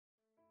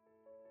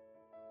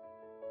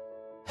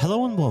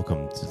Hello and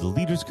welcome to the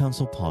Leaders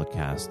Council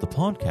podcast, the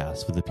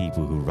podcast for the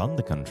people who run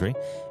the country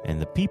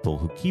and the people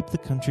who keep the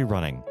country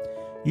running.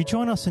 You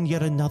join us in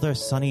yet another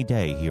sunny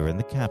day here in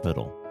the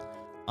capital.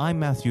 I'm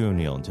Matthew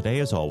O'Neill, and today,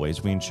 as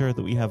always, we ensure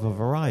that we have a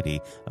variety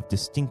of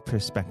distinct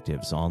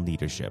perspectives on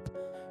leadership.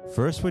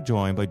 First, we're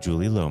joined by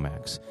Julie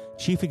Lomax,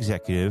 Chief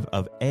Executive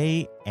of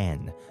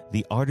AN,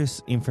 the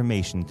Artists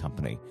Information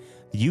Company,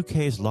 the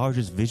UK's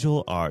largest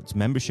visual arts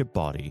membership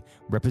body,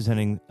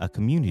 representing a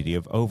community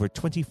of over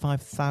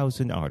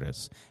 25,000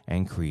 artists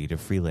and creative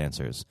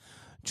freelancers.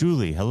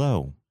 Julie,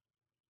 hello.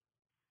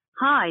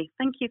 Hi,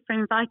 thank you for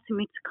inviting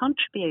me to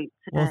contribute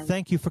today. Well,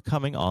 thank you for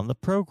coming on the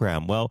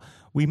program. Well,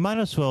 we might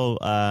as well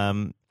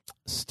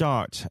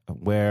start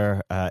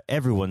where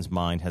everyone's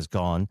mind has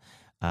gone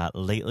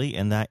lately,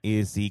 and that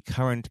is the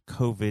current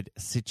COVID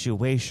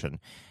situation.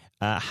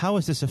 How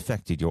has this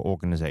affected your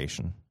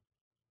organization?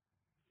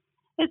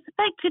 It's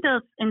affected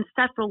us in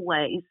several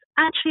ways.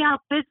 Actually, our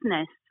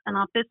business and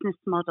our business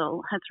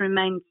model has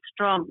remained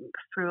strong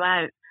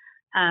throughout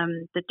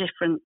the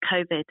different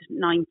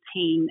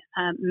COVID-19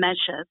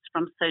 measures,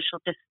 from social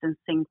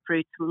distancing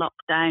through to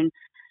lockdown,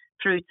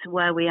 through to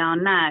where we are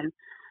now.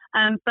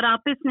 But our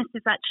business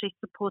is actually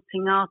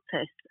supporting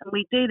artists, and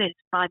we do this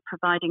by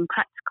providing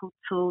practical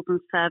tools and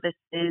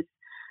services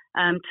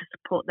to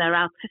support their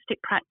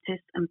artistic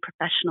practice and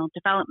professional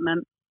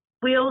development.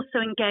 We also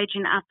engage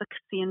in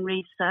advocacy and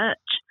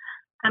research,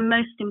 and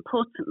most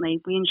importantly,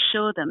 we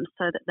ensure them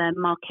so that they're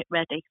market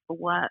ready for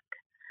work.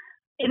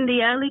 In the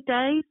early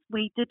days,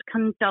 we did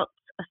conduct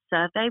a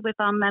survey with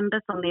our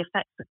members on the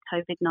effects of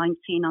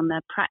COVID-19 on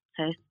their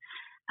practice.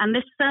 And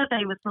this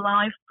survey was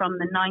live from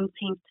the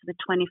 19th to the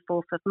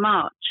 24th of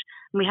March.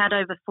 And we had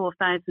over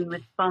 4,000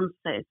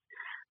 responses.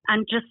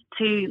 And just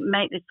to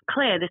make this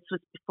clear, this was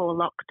before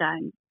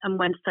lockdown and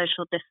when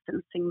social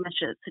distancing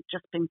measures had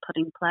just been put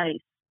in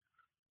place.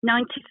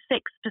 96%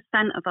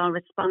 of our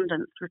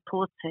respondents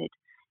reported,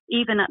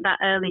 even at that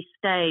early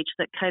stage,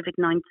 that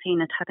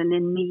COVID-19 had an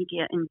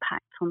immediate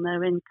impact on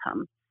their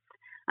income.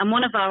 And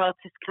one of our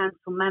Artists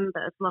Council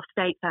members lost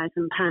 £8,000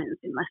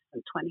 in less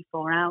than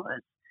 24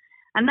 hours.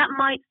 And that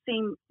might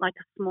seem like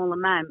a small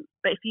amount,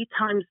 but if you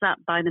times that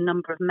by the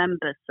number of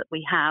members that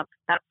we have,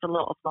 that's a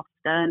lot of lost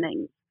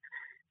earnings.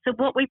 So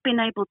what we've been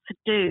able to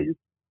do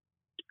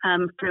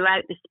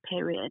throughout this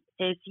period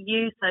is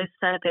use those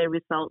survey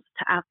results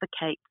to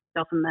advocate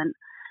government,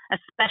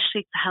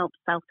 especially to help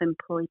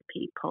self-employed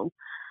people.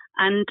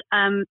 And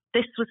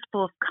this was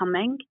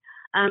forthcoming,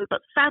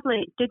 but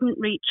sadly it didn't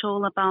reach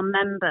all of our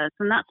members.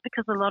 And that's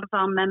because a lot of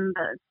our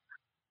members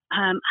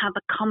have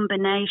a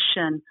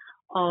combination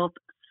of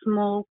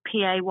small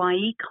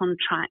PAYE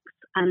contracts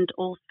and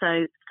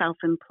also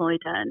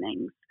self-employed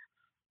earnings.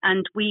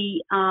 And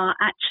we are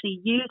actually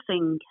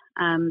using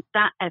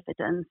that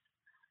evidence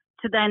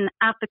to then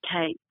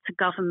advocate to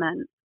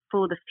government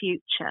for the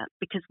future,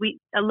 because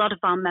a lot of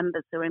our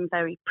members are in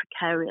very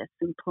precarious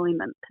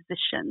employment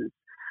positions.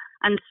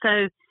 And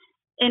so,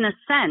 in a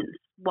sense,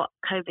 what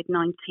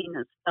COVID-19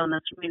 has done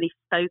is really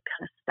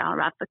focused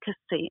our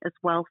advocacy as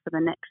well for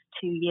the next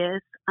 2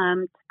 years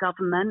to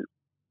government.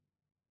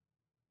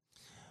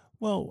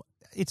 Well,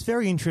 it's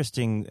very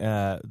interesting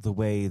the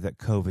way that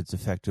COVID's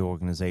affected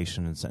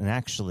organizations. And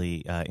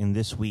actually, in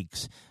this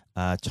week's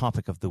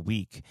topic of the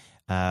week,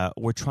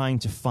 we're trying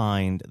to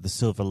find the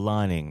silver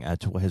lining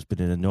to what has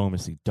been an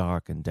enormously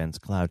dark and dense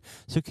cloud.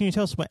 So can you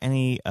tell us about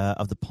any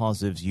of the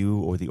positives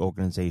you or the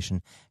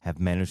organization have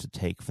managed to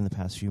take from the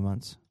past few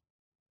months?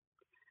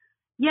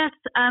 Yes,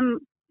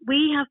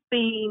 we have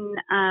been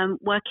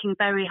working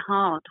very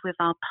hard with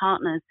our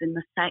partners in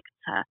the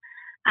sector.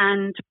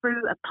 And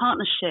through a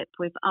partnership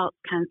with Arts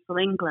Council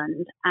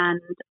England and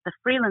the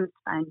Freelance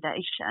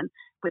Foundation,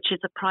 which is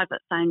a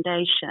private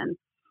foundation,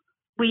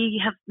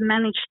 we have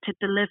managed to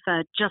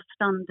deliver just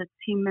under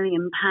 £2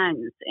 million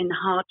in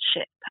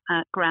hardship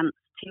grants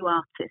to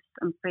artists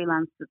and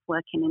freelancers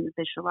working in the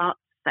visual arts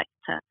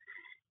sector,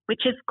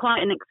 which is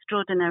quite an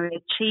extraordinary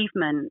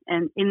achievement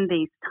in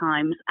these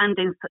times and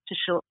in such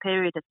a short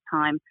period of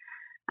time.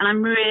 And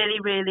I'm really,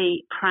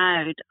 really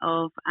proud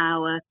of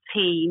our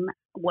team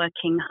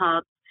working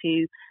hard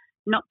to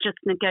not just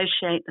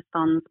negotiate the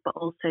funds, but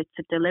also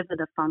to deliver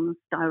the funds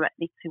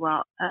directly to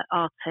our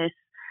artists.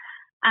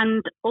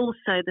 And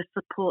also the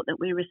support that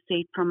we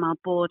receive from our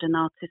board and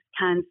Artists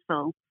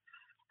Council.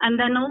 And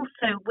then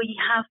also we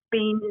have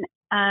been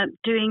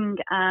doing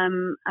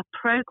a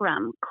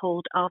programme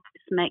called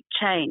Artists Make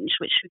Change,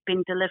 which we've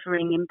been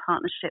delivering in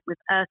partnership with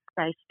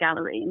Earthspace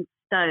Gallery in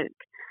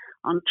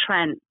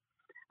Stoke-on-Trent.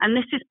 And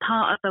this is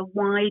part of a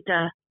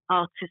wider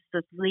Artists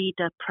as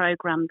Leader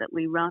programme that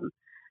we run.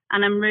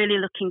 And I'm really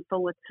looking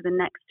forward to the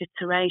next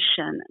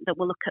iteration that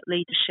will look at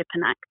leadership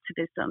and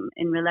activism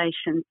in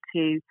relation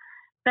to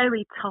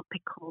very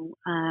topical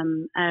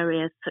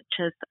areas such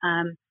as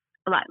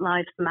Black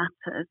Lives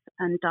Matter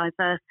and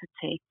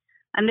diversity.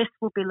 And this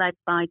will be led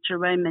by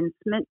Jerome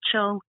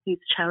Mitchell, who's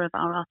chair of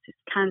our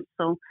Artists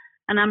Council,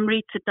 and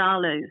Amrita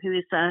Dalu, who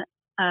is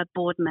a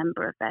board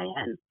member of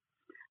AN.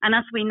 And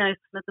as we know,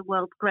 some of the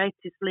world's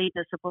greatest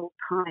leaders of all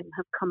time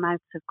have come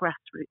out of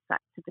grassroots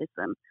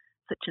activism,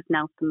 such as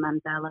Nelson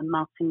Mandela,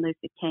 Martin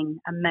Luther King,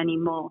 and many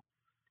more.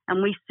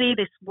 And we see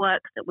this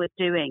work that we're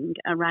doing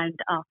around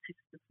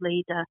Artists as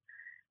Leader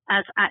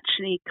as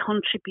actually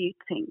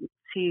contributing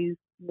to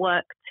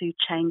work to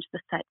change the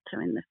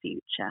sector in the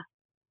future.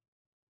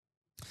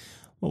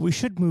 Well, we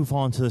should move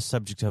on to the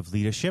subject of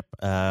leadership.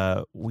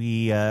 Of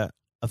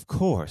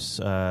course,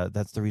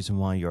 that's the reason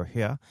why you're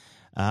here.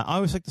 I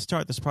always like to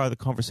start this part of the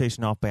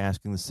conversation off by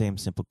asking the same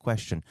simple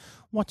question.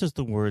 What does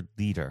the word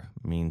leader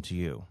mean to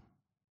you?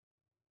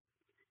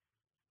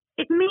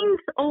 It means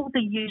all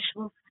the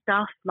usual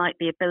stuff, like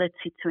the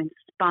ability to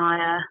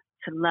inspire,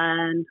 to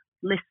learn,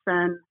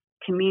 listen,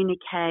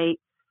 communicate,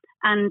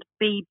 and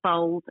be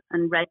bold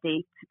and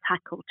ready to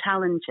tackle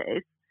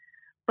challenges.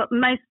 But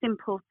most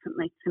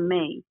importantly to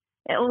me,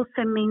 it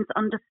also means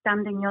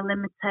understanding your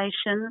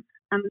limitations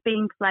and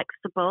being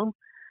flexible,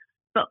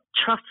 but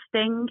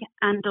trusting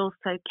and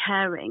also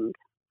caring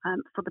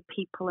for the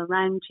people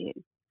around you.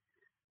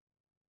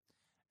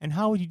 And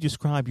how would you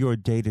describe your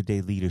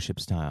day-to-day leadership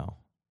style?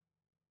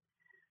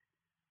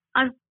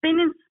 I've been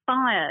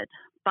inspired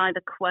by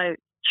the quote,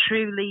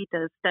 "True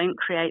leaders don't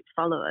create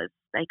followers,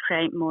 they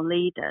create more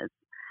leaders."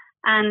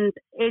 And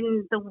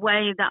in the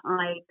way that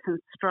I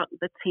construct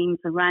the teams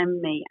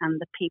around me and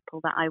the people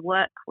that I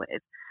work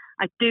with,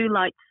 I do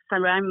like to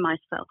surround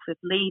myself with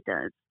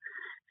leaders.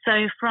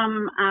 So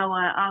from our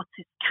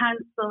artist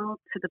council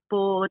to the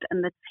board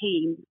and the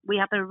team, we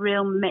have a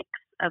real mix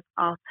of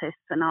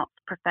artists and arts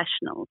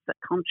professionals that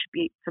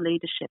contribute to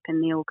leadership in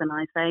the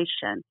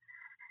organisation.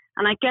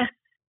 And I guess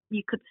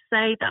you could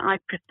say that I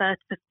prefer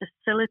to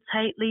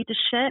facilitate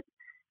leadership.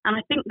 And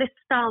I think this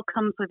style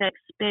comes with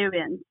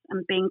experience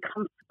and being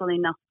comfortable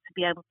enough to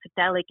be able to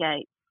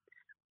delegate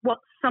what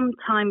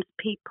sometimes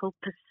people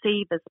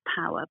perceive as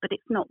power, but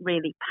it's not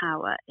really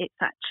power. It's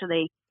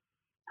actually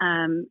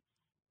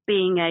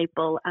being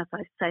able, as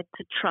I said,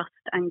 to trust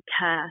and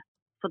care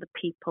for the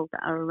people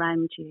that are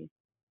around you.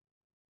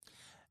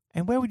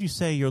 And where would you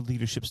say your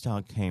leadership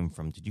style came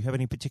from? Did you have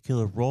any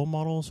particular role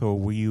models, or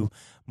were you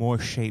more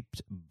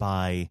shaped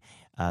by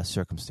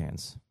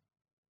circumstance?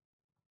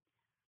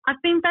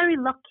 I've been very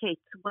lucky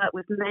to work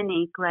with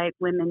many great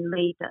women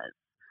leaders.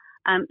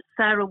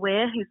 Sarah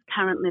Weir, who's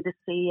currently the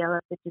CEO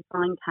of the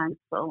Design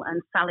Council,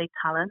 and Sally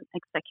Talent,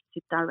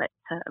 Executive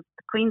Director of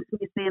the Queen's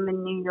Museum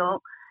in New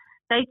York,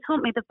 they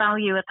taught me the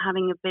value of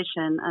having a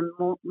vision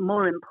and,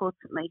 more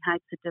importantly, how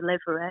to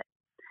deliver it.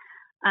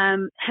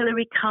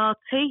 Hilary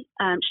Carty,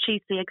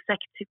 she's the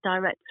Executive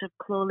Director of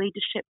Claw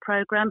Leadership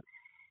Programme.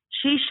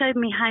 She showed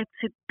me how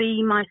to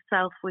be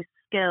myself with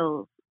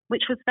skills,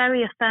 which was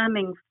very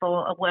affirming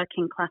for a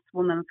working class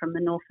woman from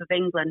the north of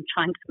England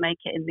trying to make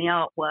it in the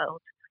art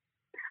world.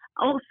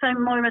 Also,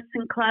 Moira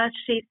Sinclair,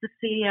 she's the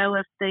CEO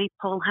of the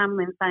Paul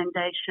Hamlyn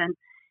Foundation.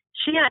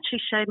 She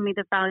actually showed me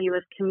the value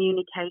of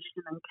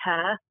communication and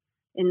care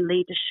in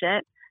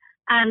leadership.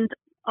 And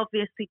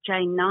obviously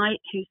Jane Knight,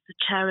 who's the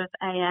chair of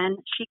AN,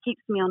 she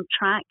keeps me on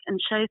track and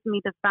shows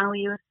me the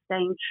value of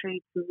staying true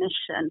to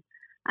mission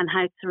and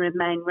how to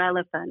remain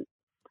relevant.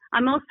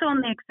 I'm also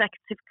on the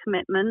executive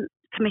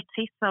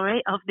committee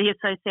of the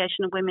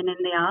Association of Women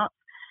in the Arts,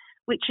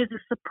 which is a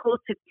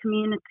supportive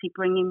community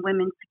bringing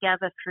women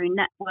together through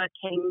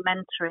networking,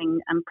 mentoring,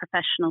 and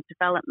professional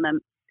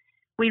development.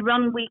 We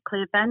run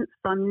weekly events,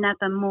 so I'm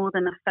never more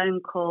than a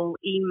phone call,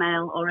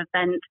 email, or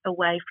event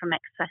away from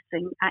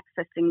accessing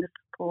the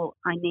support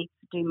I need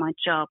to do my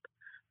job.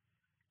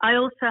 I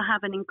also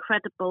have an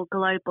incredible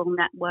global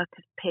network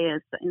of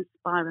peers that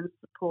inspire and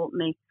support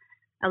me.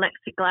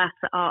 Alexi Glass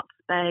at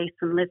ArtSpace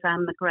and Liz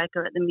Ann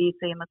McGregor at the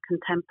Museum of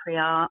Contemporary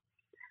Art,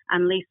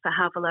 and Lisa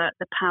Haviler at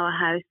the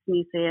Powerhouse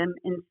Museum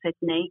in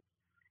Sydney,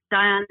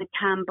 Diana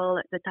Campbell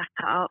at the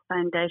Dhaka Art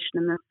Foundation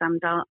and the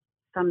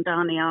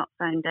Samdani Art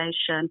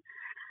Foundation,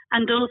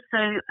 and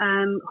also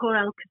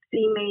Hourel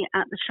Kasimi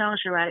at the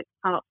Sharjah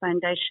Art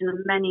Foundation,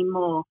 and many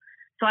more.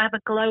 So I have a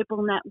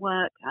global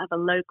network, I have a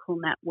local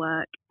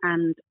network,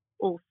 and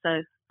also,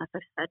 as I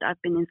said,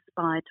 I've been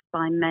inspired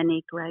by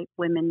many great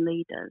women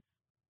leaders.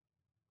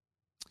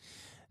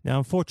 Now,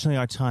 unfortunately,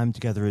 our time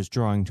together is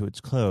drawing to its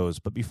close,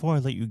 but before I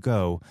let you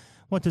go,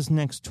 what does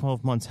next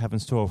 12 months have in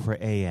store for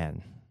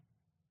AN?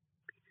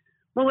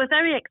 Well, we're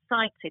very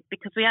excited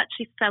because we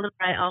actually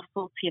celebrate our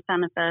 40th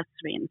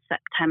anniversary in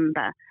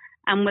September,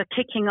 and we're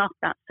kicking off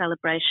that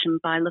celebration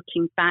by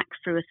looking back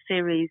through a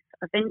series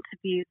of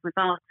interviews with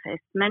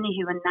artists, many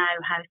who are now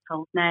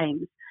household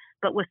names,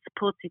 but were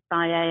supported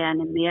by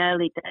AN in the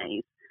early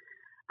days.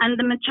 And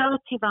the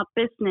majority of our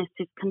business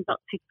is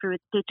conducted through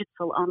a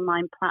digital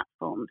online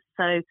platform.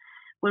 So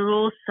we're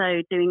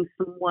also doing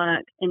some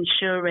work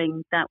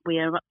ensuring that we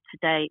are up to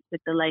date with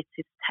the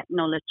latest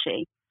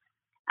technology.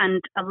 And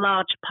a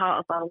large part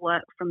of our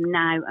work from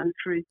now and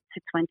through to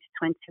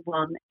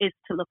 2021 is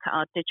to look at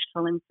our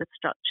digital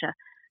infrastructure,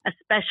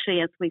 especially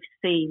as we've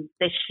seen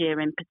this year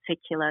in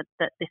particular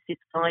that this is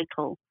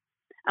vital.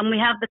 And we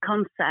have the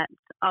concept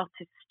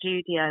Artist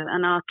Studio,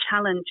 and our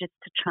challenge is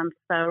to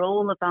transfer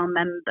all of our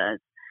members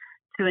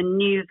to a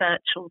new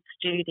virtual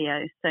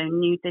studio, so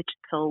new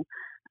digital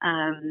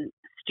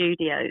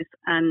studios.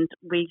 And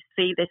we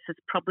see this as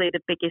probably the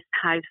biggest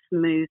house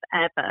move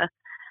ever.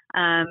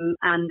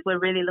 And we're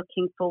really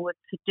looking forward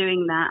to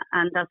doing that.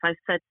 And as I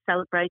said,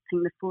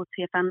 celebrating the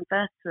 40th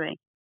anniversary.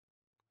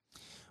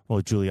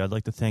 Well, Julie, I'd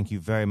like to thank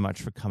you very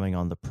much for coming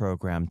on the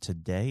program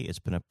today. It's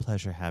been a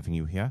pleasure having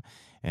you here.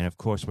 And of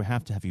course, we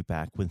have to have you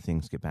back when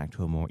things get back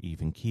to a more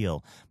even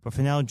keel. But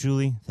for now,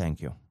 Julie, thank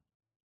you.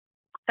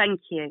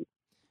 Thank you.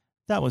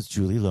 That was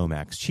Julie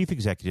Lomax, Chief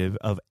Executive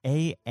of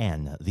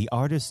AN, the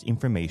Artist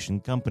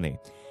Information Company.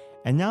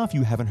 And now, if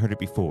you haven't heard it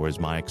before, is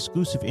my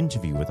exclusive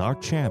interview with our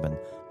chairman,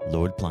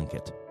 Lord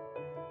Blunkett.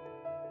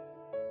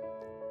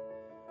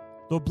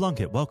 Lord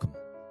Blunkett, welcome.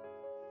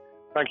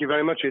 Thank you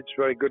very much. It's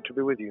very good to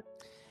be with you.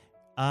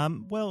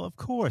 Well, of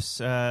course,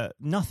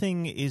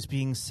 nothing is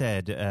being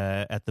said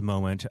at the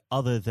moment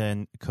other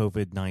than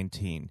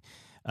COVID-19,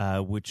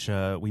 which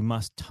we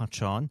must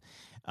touch on.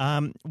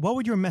 What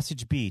would your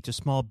message be to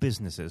small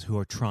businesses who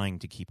are trying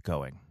to keep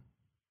going?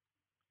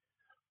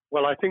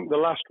 Well, I think the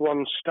last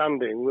ones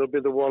standing will be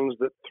the ones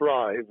that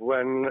thrive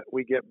when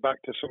we get back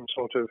to some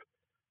sort of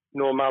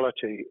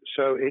normality.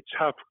 So it's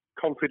have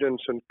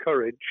confidence and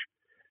courage.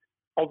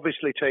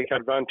 Obviously take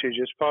advantage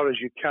as far as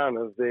you can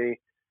of the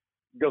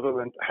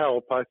government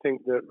help. I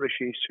think that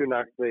Rishi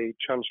Sunak, the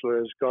Chancellor,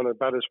 has gone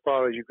about as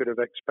far as you could have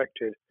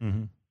expected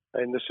in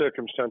the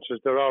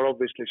circumstances. There are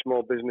obviously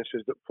small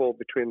businesses that fall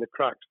between the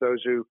cracks,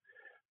 those who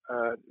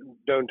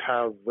don't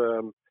have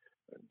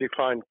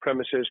defined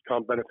premises,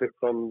 can't benefit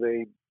from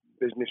the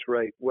business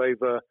rate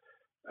waiver,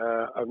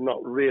 have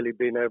not really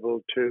been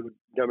able to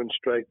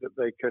demonstrate that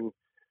they can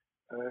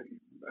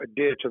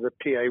adhere to the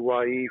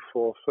PAYE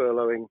for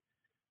furloughing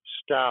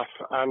staff,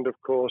 and of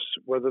course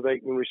whether they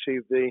can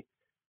receive the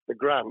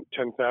grant,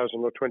 10,000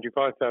 or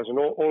 25,000.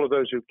 All of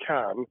those who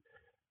can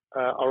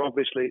are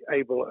obviously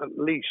able at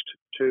least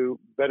to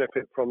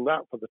benefit from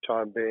that for the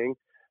time being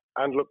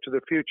and look to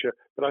the future.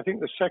 But I think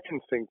the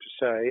second thing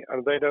to say,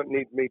 and they don't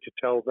need me to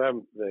tell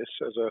them this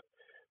as a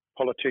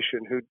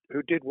politician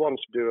who did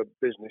once do a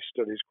business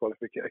studies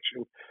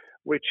qualification,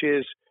 which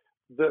is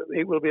that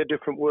it will be a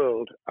different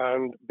world,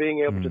 and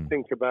being able to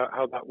think about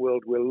how that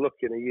world will look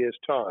in a year's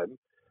time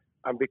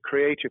and be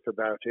creative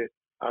about it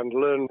and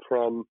learn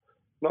from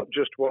not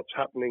just what's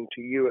happening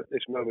to you at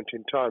this moment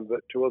in time,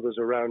 but to others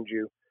around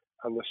you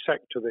and the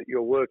sector that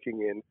you're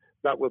working in,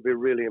 that will be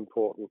really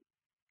important.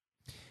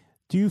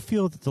 Do you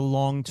feel that the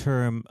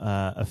long-term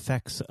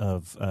effects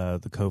of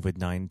the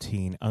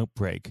COVID-19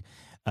 outbreak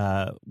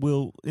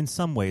will in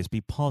some ways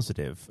be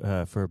positive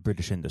for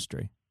British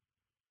industry?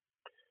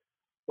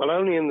 Well,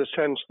 only in the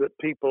sense that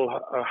people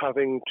are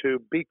having to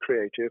be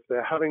creative,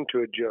 they're having to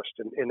adjust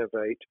and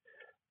innovate.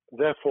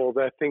 Therefore,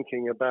 they're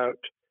thinking about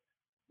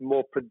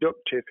more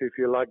productive, if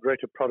you like,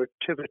 greater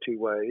productivity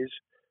ways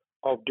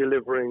of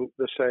delivering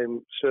the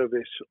same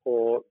service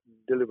or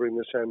delivering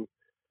the same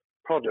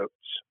products.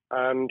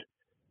 And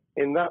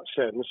in that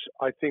sense,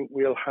 I think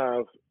we'll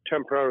have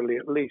temporarily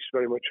at least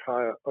very much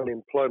higher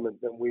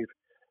unemployment than we've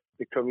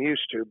become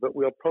used to, but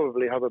we'll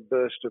probably have a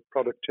burst of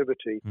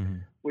productivity,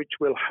 which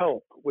will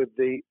help with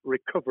the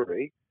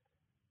recovery.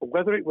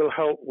 Whether it will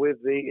help with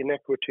the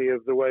inequity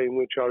of the way in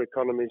which our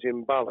economy is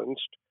imbalanced,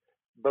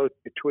 both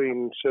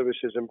between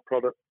services and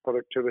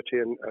productivity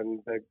and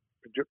the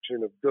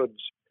production of goods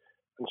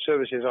and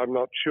services, I'm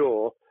not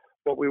sure.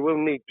 What we will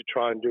need to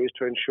try and do is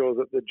to ensure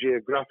that the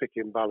geographic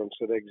imbalance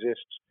that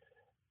exists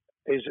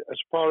is, as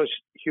far as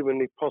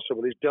humanly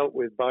possible, is dealt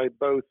with by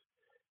both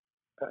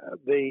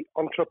the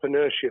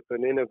entrepreneurship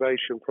and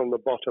innovation from the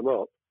bottom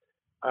up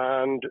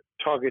and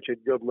targeted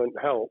government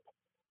help,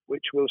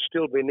 which will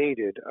still be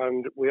needed.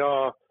 And we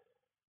are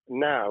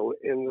now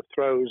in the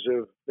throes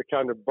of the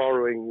kind of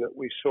borrowing that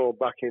we saw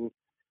back in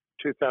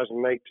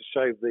 2008 to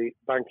save the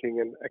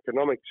banking and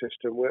economic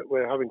system.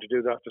 We're having to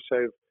do that to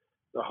save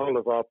the whole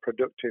of our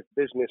productive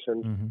business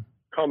and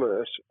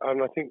commerce,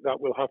 and I think that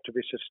will have to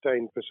be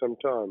sustained for some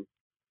time.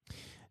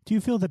 Do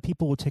you feel that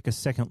people will take a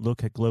second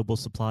look at global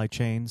supply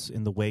chains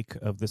in the wake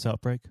of this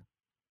outbreak?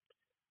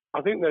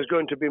 I think there's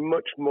going to be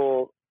much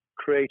more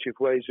creative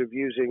ways of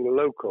using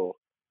local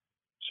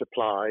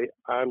supply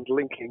and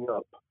linking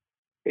up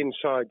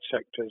inside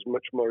sectors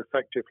much more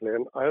effectively.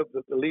 And I hope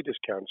that the Leaders'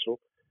 Council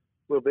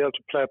will be able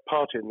to play a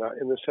part in that,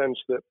 in the sense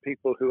that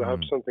people who have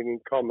something in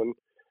common,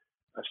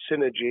 a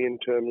synergy in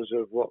terms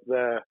of what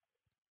they're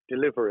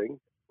delivering,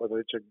 whether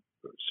it's a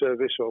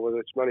service or whether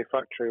it's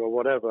manufacturing or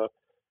whatever,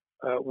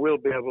 will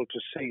be able to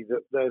see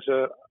that there's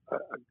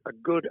a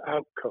good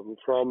outcome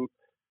from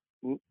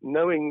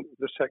knowing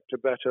the sector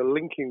better,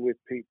 linking with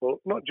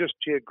people, not just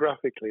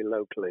geographically,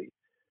 locally,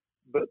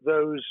 but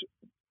those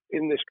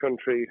in this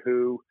country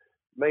who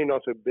may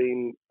not have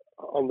been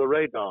on the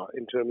radar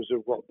in terms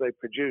of what they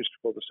produced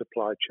for the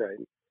supply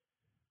chain.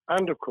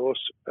 And of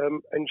course,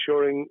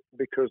 ensuring,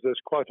 because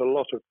there's quite a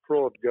lot of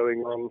fraud going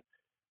on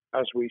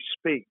as we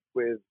speak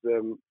with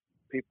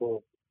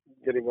people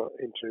getting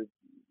into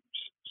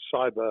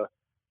cyber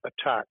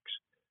attacks,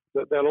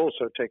 that they'll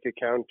also take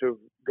account of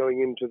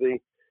going into the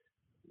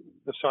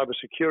the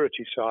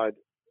cybersecurity side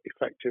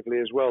effectively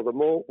as well. The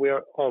more we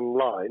are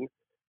online,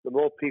 the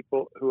more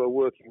people who are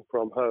working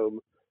from home,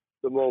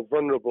 the more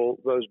vulnerable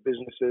those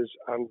businesses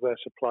and their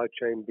supply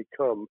chain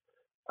become.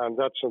 And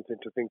that's something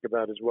to think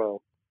about as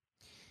well.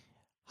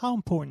 How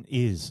important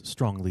is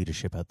strong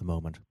leadership at the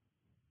moment?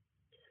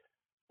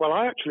 Well,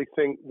 I actually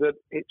think that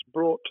it's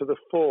brought to the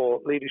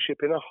fore leadership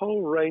in a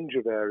whole range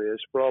of areas,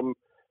 from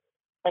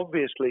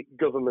obviously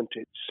government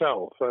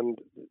itself, and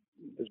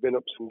there's been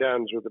ups and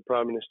downs with the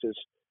Prime Minister's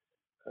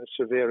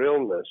severe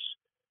illness,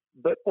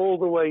 but all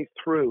the way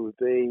through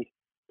the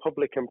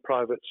public and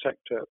private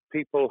sector,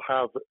 people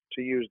have,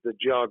 to use the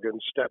jargon,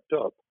 stepped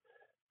up,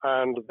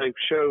 and they've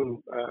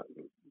shown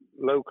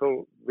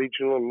local,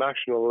 regional,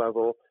 national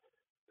level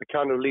the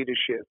kind of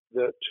leadership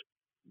that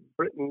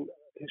Britain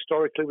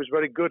historically was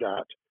very good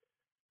at.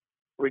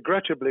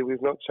 Regrettably,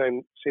 we've not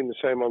seen the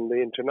same on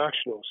the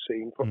international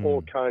scene for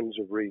all kinds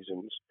of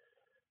reasons,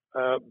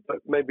 but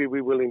maybe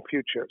we will in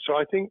future. So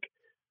I think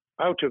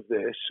out of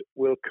this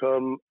will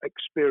come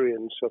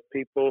experience of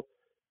people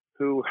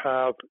who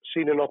have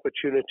seen an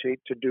opportunity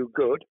to do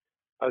good,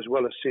 as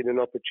well as seen an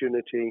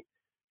opportunity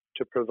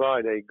to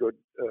provide a good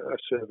a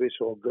service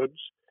or goods,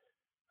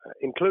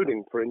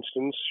 including, for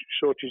instance,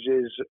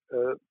 shortages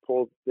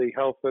for the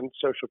health and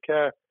social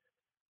care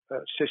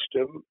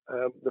system,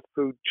 the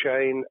food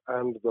chain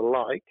and the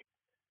like,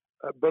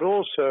 but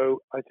also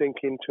I think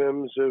in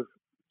terms of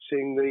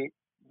seeing the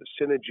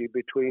synergy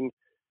between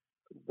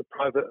the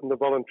private and the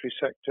voluntary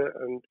sector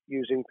and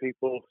using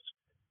people's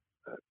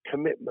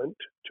commitment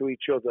to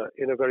each other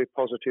in a very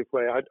positive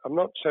way. I'm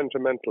not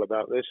sentimental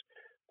about this.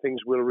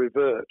 Things will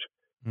revert,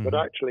 but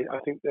actually I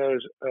think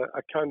there's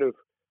a kind of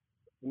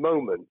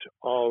moment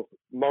of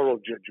moral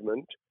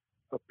judgment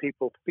of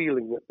people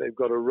feeling that they've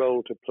got a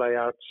role to play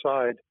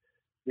outside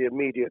the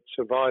immediate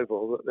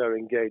survival that they're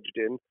engaged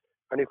in.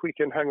 And if we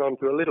can hang on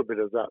to a little bit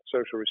of that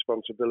social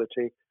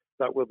responsibility,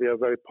 that will be a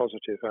very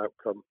positive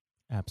outcome.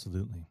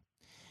 Absolutely.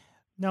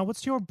 Now,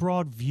 what's your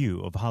broad view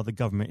of how the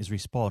government is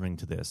responding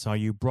to this? Are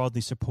you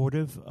broadly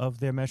supportive of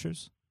their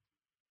measures?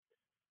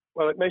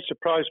 Well, it may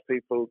surprise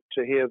people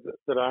to hear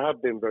that I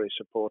have been very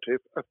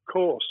supportive. Of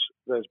course,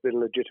 there's been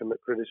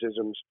legitimate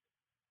criticisms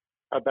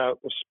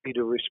about the speed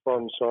of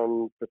response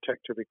on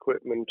protective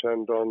equipment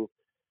and on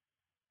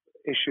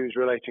issues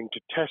relating to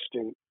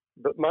testing.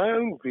 But my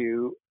own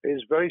view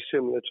is very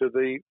similar to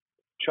the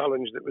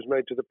challenge that was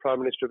made to the Prime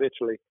Minister of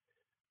Italy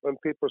when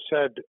people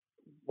said,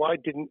 why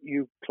didn't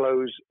you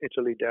close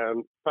Italy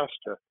down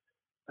faster?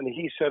 And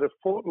he said, a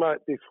fortnight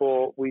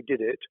before we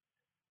did it,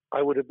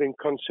 I would have been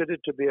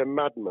considered to be a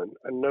madman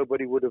and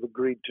nobody would have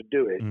agreed to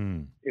do it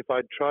if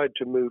I'd tried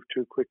to move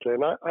too quickly.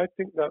 And I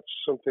think that's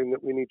something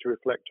that we need to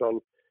reflect on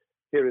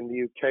here in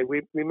the UK.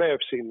 We may have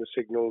seen the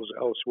signals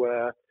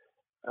elsewhere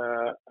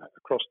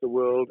across the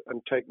world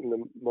and taken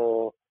them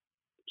more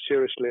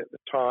seriously at the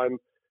time.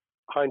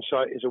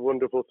 Hindsight is a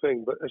wonderful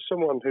thing, but as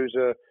someone who's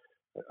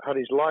had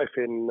his life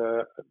in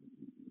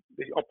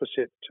the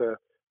opposite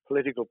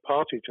political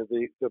party to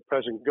the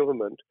present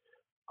government,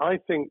 I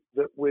think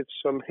that with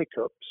some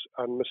hiccups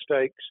and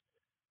mistakes,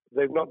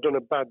 they've not done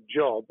a bad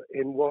job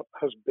in what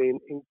has been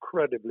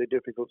incredibly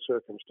difficult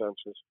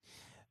circumstances.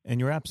 And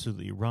you're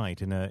absolutely right.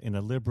 In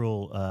a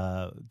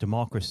liberal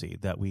democracy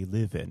that we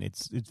live in,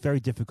 it's very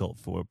difficult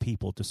for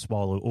people to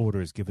swallow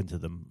orders given to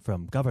them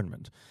from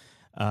government.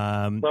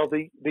 Well,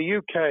 the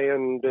UK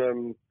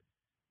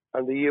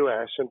and the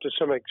US, and to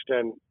some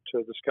extent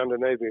the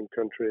Scandinavian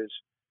countries,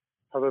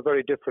 have a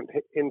very different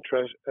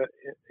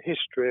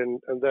history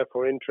and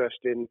therefore interest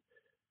in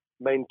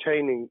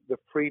maintaining the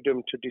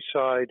freedom to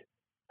decide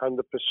and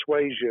the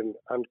persuasion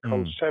and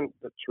consent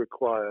that's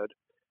required.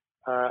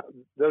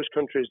 Those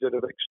countries that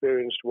have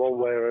experienced one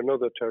way or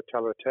another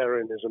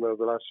totalitarianism over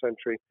the last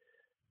century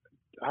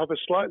have a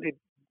slightly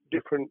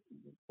different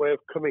way of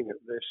coming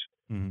at this.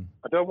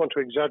 I don't want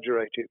to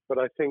exaggerate it, but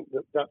I think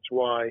that that's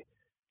why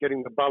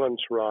getting the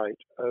balance right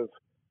of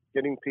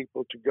getting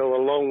people to go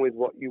along with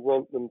what you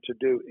want them to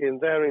do in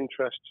their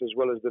interests as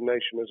well as the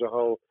nation as a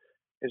whole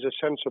is a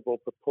sensible,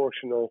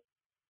 proportional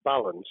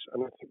balance.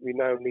 And I think we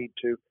now need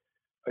to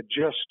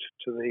adjust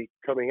to the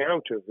coming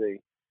out of the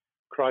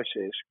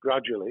crisis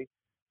gradually,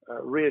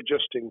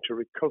 readjusting to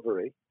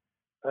recovery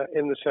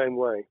in the same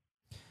way.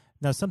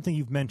 Now, something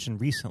you've mentioned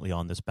recently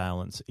on this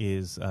balance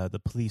is the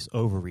police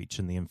overreach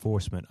in the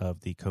enforcement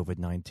of the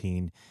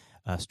COVID-19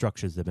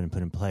 structures that have been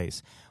put in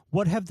place.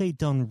 What have they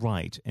done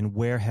right, and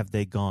where have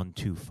they gone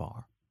too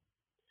far?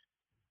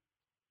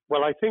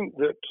 Well, I think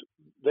that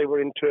they were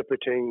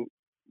interpreting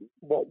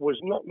what was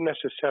not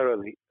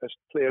necessarily as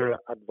clear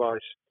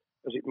advice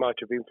as it might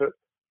have been for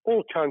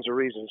all kinds of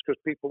reasons, because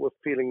people were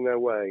feeling their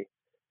way.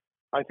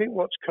 I think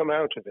what's come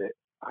out of it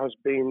has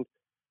been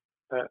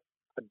a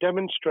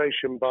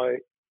demonstration by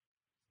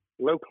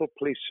local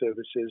police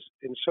services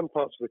in some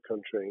parts of the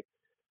country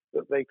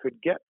that they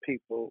could get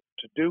people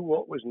to do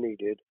what was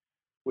needed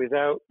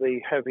without the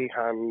heavy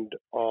hand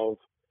of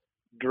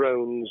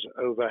drones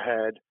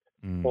overhead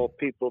or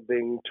people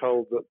being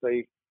told that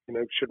they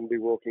shouldn't be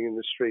walking in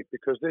the street,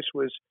 because this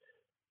was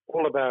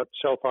all about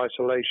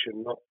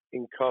self-isolation, not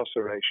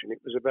incarceration.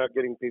 It was about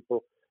getting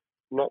people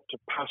not to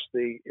pass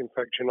the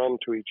infection on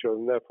to each other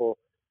and therefore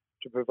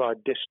to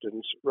provide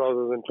distance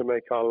rather than to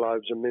make our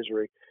lives a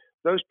misery.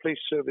 Those police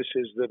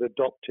services that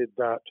adopted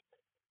that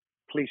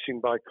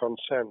policing by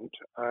consent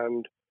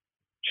and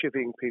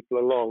chivying people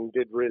along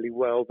did really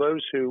well.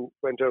 Those who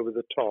went over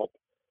the top,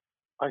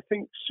 I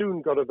think,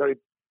 soon got a very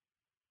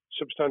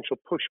substantial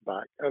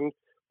pushback. And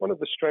one of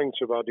the strengths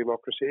of our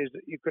democracy is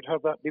that you could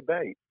have that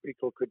debate.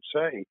 People could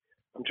say,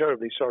 I'm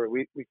terribly sorry,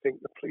 we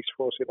think the police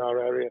force in our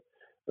area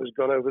has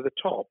gone over the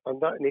top. And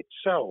that in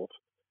itself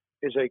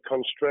is a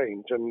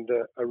constraint and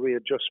a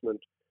readjustment.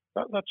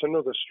 That's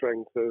another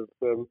strength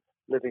of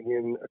living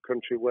in a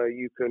country where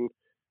you can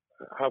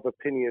have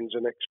opinions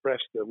and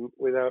express them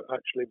without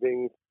actually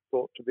being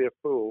thought to be a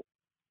fool.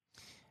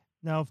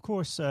 Now, of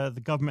course,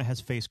 the government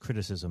has faced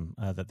criticism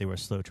that they were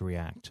slow to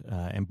react,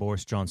 and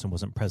Boris Johnson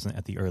wasn't present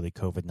at the early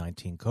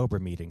COVID-19 COBRA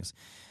meetings.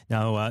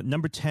 Now,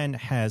 Number 10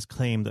 has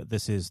claimed that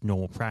this is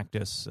normal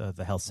practice.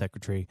 The health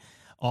secretary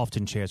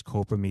often chairs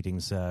COBRA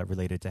meetings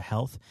related to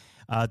health.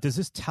 Does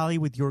this tally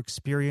with your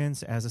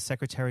experience as a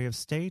Secretary of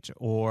State,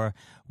 or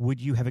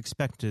would you have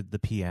expected the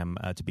PM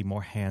to be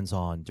more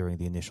hands-on during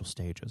the initial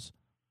stages?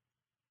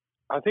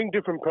 I think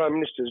different prime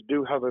ministers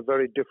do have a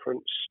very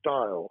different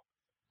style.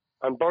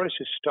 And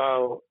Boris's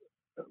style,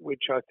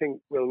 which I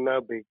think will now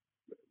be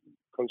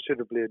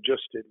considerably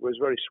adjusted, was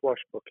very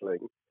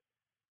swashbuckling.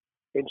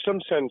 In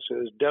some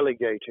senses,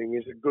 delegating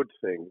is a good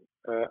thing,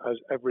 as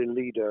every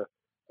leader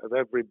of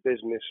every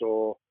business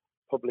or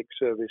public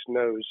service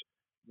knows.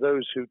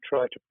 Those who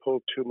try to pull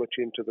too much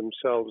into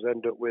themselves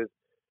end up with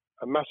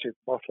a massive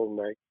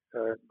bottleneck,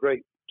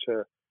 great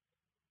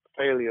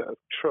failure of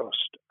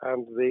trust,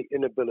 and the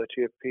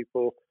inability of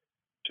people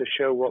to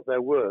show what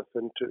they're worth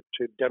and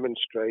to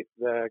demonstrate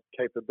their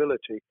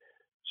capability.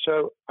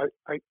 So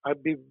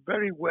I'd be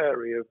very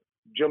wary of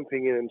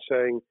jumping in and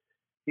saying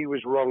he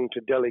was wrong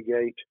to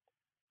delegate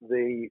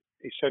the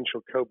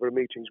essential COBRA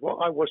meetings.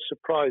 What I was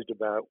surprised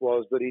about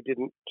was that he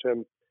didn't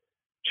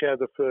chair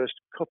the first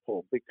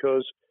couple,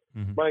 because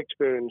my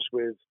experience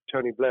with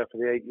Tony Blair for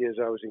the 8 years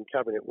I was in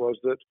cabinet was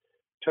that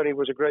Tony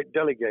was a great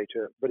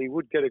delegator, but he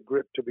would get a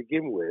grip to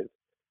begin with,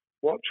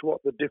 watch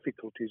what the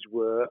difficulties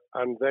were,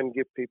 and then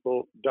give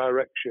people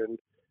direction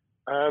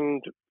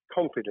and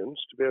confidence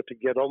to be able to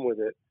get on with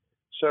it.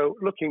 So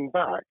looking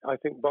back, I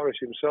think Boris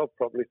himself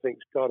probably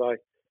thinks, God, I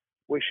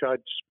wish I'd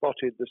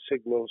spotted the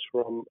signals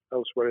from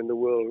elsewhere in the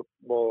world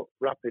more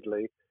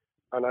rapidly,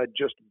 and I'd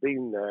just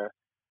been there.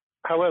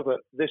 However,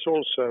 this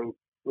also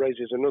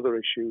raises another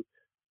issue.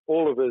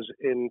 All of us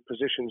in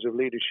positions of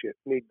leadership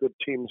need good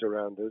teams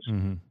around us.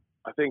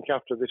 I think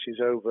after this is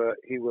over,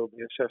 he will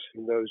be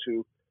assessing those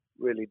who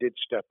really did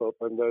step up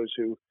and those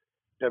who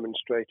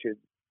demonstrated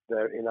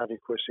their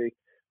inadequacy.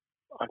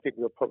 I think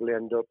we'll probably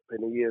end up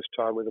in a year's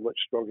time with a much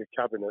stronger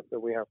cabinet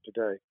than we have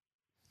today.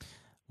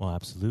 Well,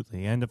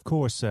 absolutely. And of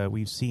course,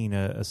 we've seen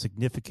a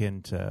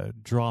significant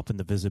drop in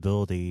the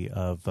visibility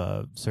of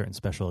certain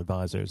special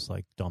advisors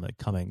like Dominic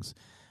Cummings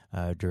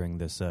during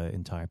this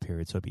entire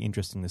period. So it'd be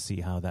interesting to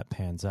see how that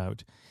pans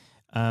out.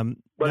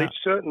 It's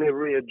certainly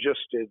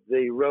readjusted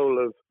the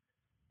role of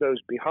those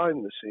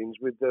behind the scenes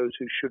with those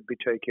who should be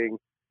taking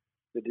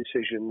the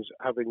decisions,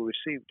 having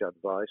received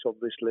advice.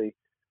 Obviously,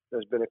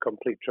 there's been a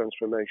complete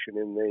transformation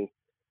in the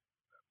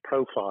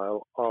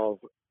profile of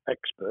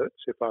experts,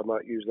 if I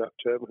might use that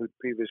term, who'd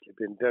previously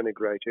been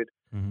denigrated.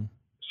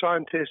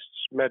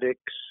 Scientists,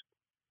 medics,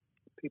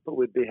 people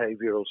with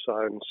behavioral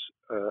science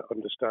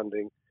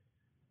understanding.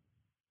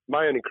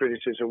 My only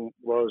criticism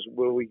was,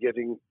 were we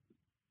getting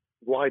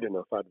wide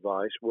enough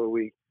advice? Were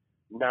we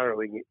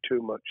narrowing it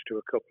too much to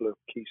a couple of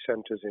key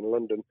centres in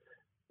London?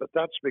 But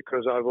that's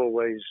because I've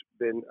always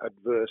been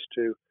adverse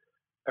to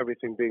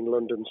everything being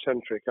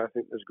London-centric. I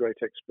think there's great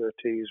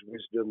expertise,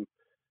 wisdom,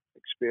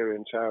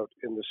 experience out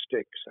in the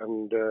sticks,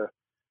 and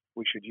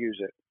we should use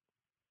it.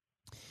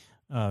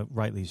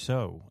 Rightly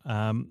so.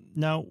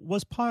 Now,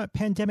 was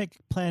pandemic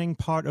planning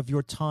part of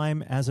your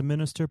time as a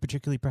minister,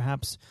 particularly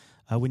perhaps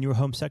when you were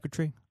Home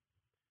Secretary?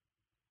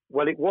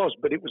 Well, it was,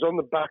 but it was on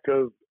the back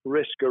of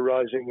risk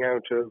arising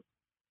out of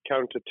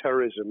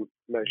counter-terrorism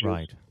measures.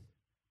 Right.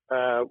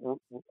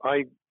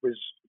 I was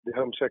the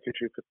Home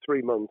Secretary for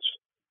 3 months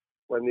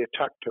when the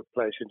attack took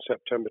place in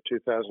September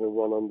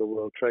 2001 on the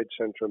World Trade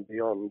Center and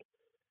beyond.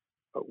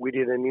 We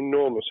did an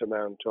enormous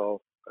amount of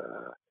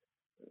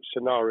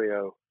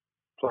scenario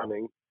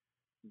planning,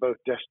 both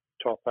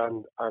desktop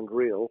and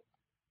real.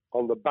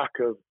 On the back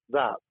of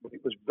that,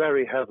 it was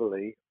very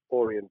heavily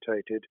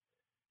orientated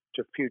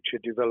to future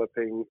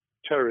developing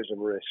terrorism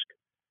risk.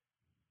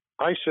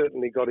 I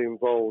certainly got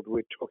involved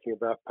with talking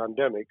about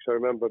pandemics. I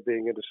remember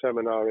being at a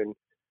seminar in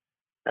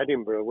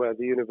Edinburgh where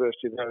the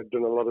university there had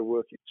done a lot of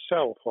work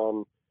itself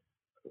on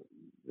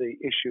the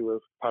issue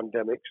of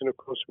pandemics. And of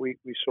course, we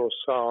saw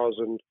SARS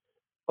and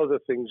other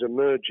things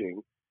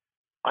emerging.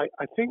 I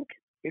think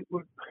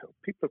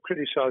people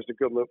criticized the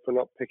government for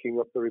not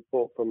picking up the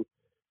report from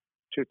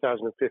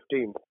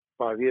 2015,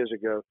 5 years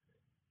ago.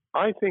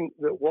 I think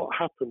that what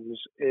happens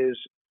is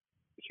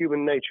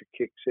human nature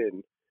kicks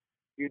in,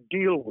 you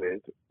deal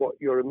with what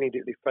you're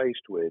immediately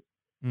faced with.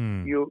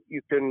 You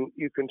can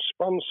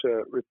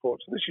sponsor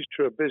reports, and this is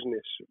true of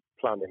business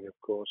planning, of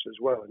course, as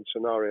well, and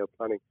scenario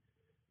planning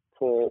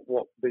for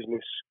what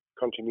business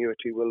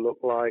continuity will look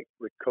like,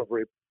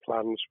 recovery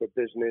plans for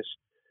business,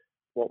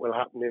 what will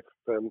happen if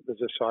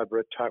there's a cyber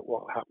attack,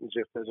 what happens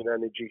if there's an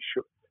energy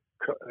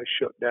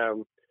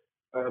shutdown.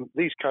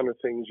 These kind of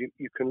things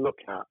you can look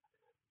at,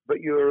 but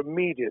you're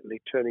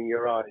immediately turning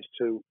your eyes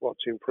to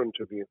what's in front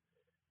of you.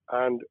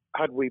 And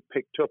had we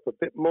picked up a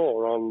bit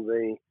more on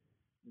the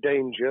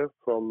danger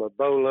from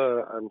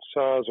Ebola and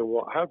SARS and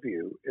what have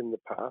you in the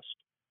past,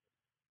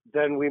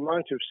 then we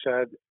might have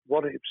said,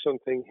 what if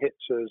something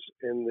hits us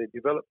in the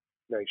developed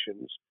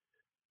nations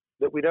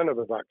that we don't have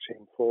a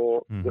vaccine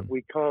for, that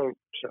we can't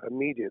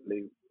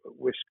immediately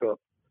whisk up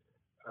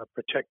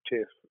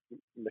protective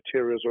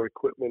materials or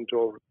equipment,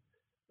 or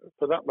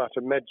for that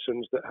matter,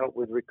 medicines that help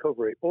with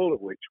recovery, all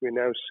of which we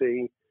now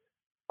see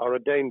are a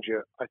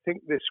danger. I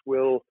think this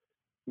will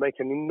make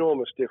an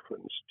enormous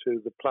difference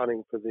to the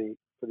planning for the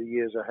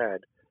years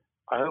ahead.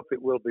 I hope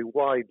it will be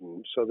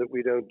widened so that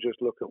we don't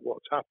just look at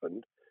what's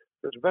happened,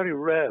 but very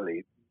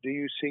rarely do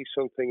you see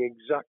something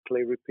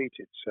exactly repeat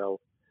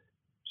itself.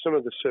 Some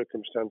of the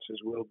circumstances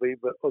will be,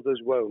 but others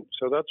won't.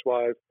 So that's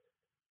why I've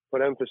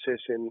put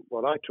emphasis in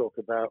what I talk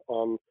about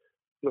on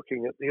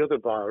looking at the other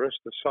virus,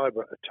 the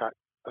cyber attack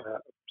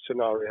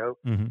scenario,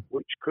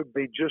 which could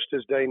be just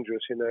as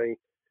dangerous in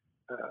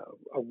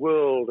a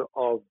world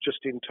of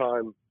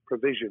just-in-time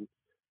provision.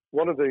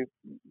 One of the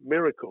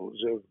miracles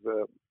of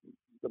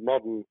the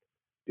modern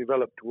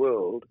developed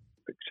world,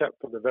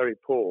 except for the very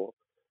poor,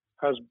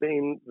 has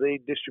been the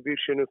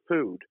distribution of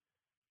food.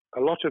 A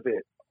lot of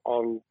it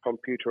on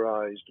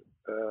computerized,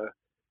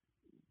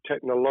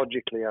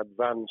 technologically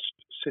advanced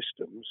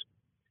systems.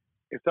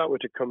 If that were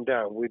to come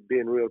down, we'd be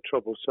in real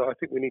trouble. So I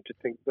think we need to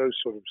think those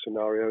sort of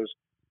scenarios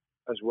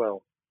as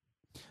well.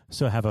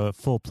 So have a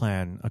full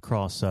plan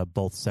across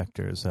both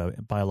sectors,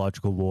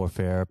 biological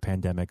warfare,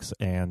 pandemics,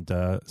 and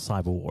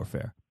cyber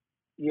warfare.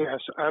 Yes,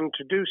 and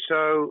to do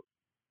so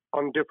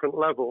on different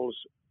levels.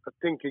 I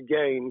think,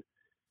 again,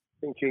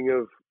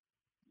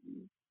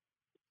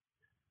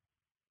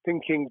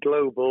 thinking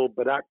global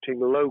but acting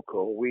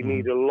local, we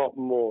need a lot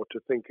more to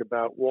think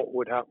about what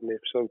would happen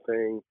if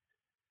something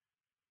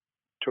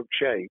took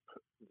shape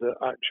that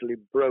actually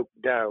broke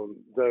down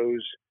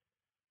those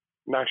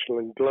national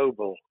and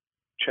global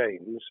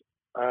chains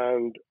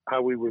and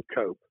how we would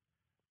cope.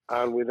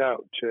 And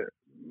without,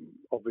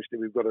 obviously,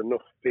 we've got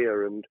enough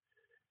fear and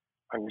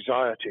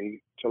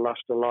anxiety to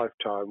last a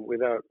lifetime.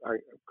 Without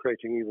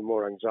creating even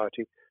more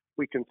anxiety,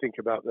 we can think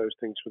about those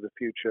things for the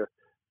future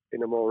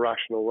in a more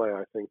rational way,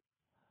 I think.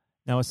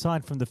 Now,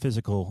 aside from the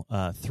physical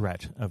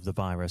threat of the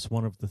virus,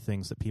 one of the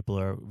things that people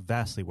are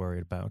vastly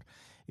worried about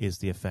is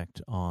the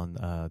effect on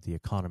the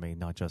economy,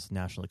 not just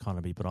national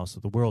economy, but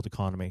also the world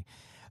economy.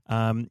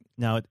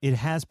 Now, it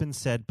has been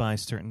said by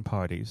certain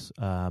parties,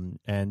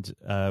 and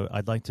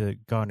I'd like to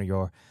garner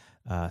your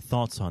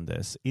thoughts on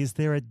this. Is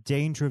there a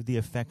danger of the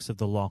effects of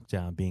the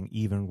lockdown being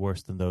even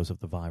worse than those of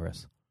the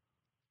virus?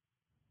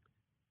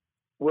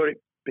 Were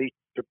it be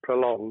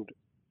prolonged,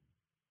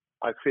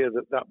 I fear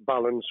that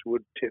balance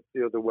would tip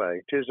the other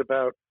way. It is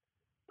about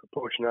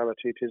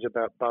proportionality. It is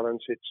about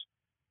balance. It's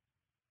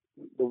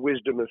the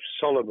wisdom of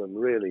Solomon,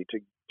 really,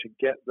 to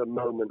get the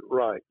moment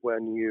right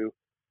when you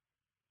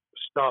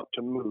start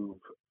to move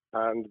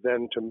and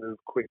then to move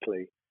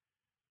quickly.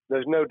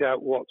 There's no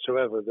doubt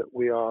whatsoever that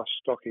we are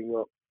stocking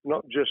up,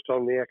 not just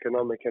on the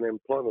economic and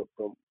employment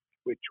front,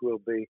 which will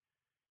be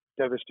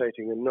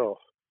devastating enough,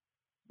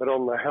 but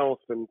on the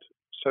health and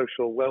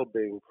social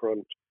well-being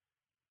front,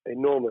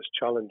 enormous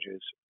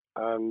challenges,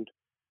 and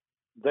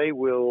they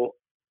will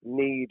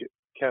need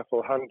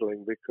careful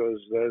handling because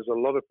there's a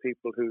lot of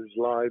people whose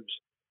lives,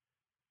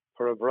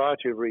 for a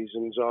variety of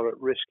reasons, are at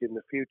risk in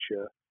the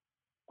future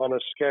on a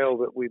scale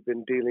that we've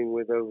been dealing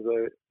with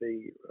over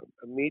the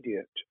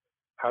immediate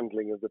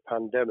handling of the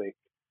pandemic,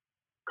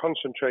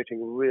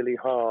 concentrating really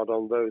hard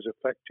on those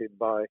affected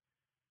by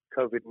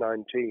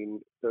COVID-19,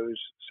 those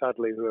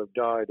sadly who have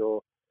died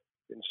or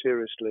been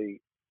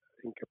seriously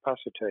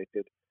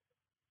incapacitated.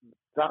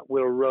 That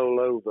will roll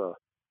over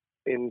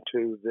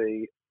into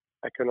the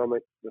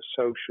economic, the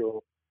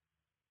social,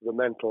 the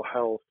mental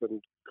health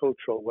and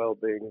cultural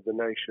well-being of the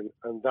nation,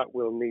 and that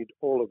will need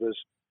all of us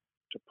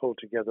to pull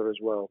together as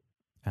well.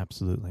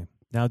 Absolutely.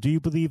 Now, do you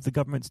believe the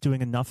government's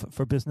doing enough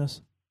for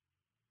business?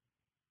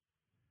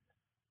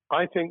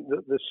 I think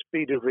that the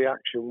speed of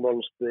reaction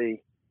once the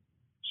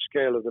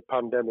scale of the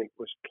pandemic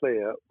was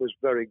clear was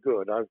very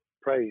good. I've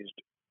praised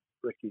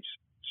Rishi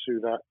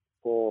Sunak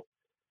for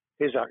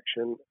his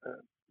action.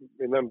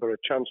 Remember, a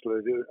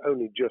chancellor who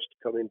only just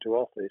come into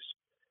office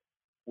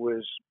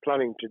was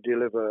planning to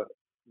deliver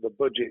the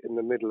budget in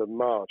the middle of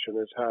March and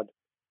has had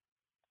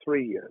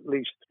at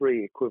least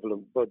three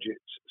equivalent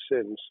budgets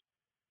since.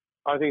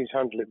 I think he's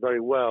handled it very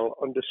well.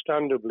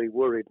 Understandably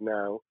worried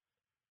now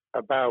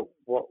about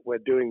what we're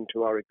doing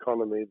to our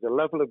economy. The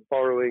level of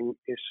borrowing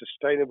is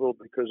sustainable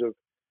because of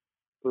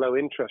low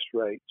interest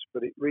rates,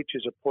 but it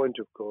reaches a point,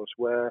 of course,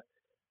 where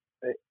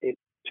it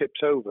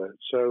tips over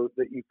so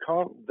that you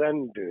can't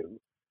then do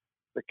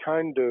the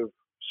kind of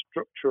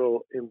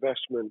structural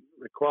investment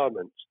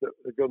requirements that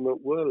the government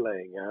were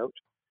laying out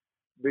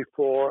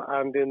before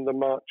and in the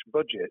March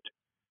budget.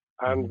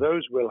 And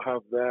those will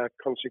have their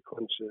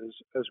consequences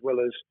as well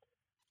as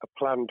a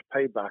planned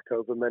payback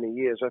over many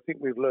years. I think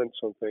we've learned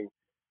something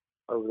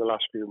over the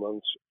last few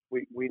months.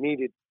 We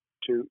needed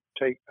to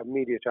take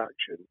immediate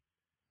action.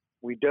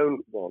 We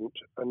don't want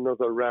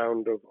another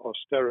round of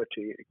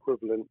austerity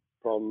equivalent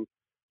from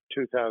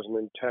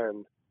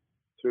 2010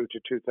 through to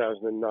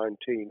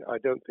 2019. I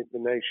don't think the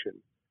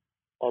nation,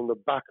 on the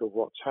back of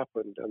what's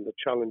happened and the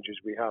challenges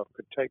we have,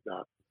 could take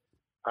that.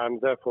 And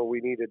therefore,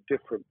 we need a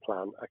different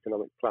plan,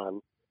 economic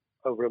plan,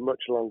 over a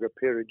much longer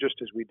period, just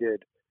as we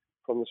did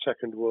from the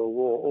Second World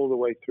War all the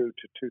way through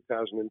to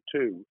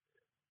 2002,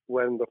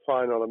 when the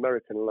final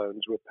American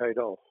loans were paid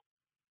off.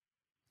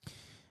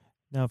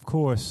 Now, of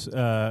course,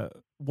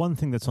 one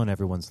thing that's on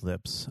everyone's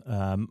lips,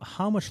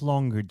 how much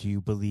longer do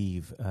you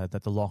believe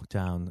that the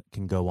lockdown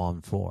can go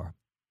on for?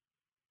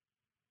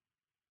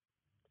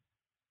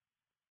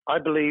 I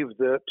believe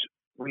that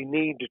we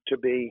need to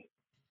be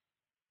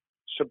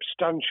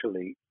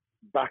substantially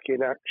back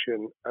in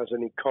action as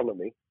an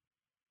economy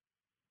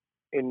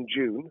in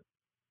June.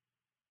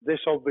 This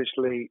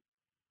obviously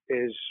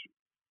is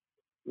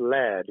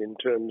led in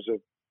terms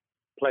of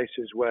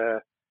places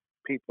where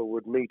people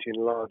would meet in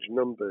large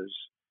numbers,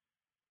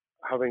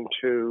 having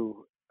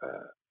to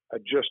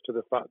adjust to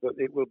the fact that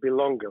it will be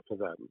longer for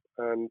them.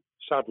 And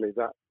sadly,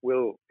 that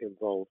will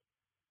involve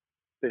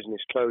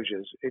business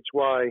closures. It's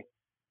why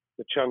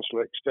the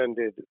Chancellor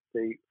extended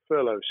the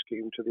furlough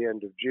scheme to the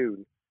end of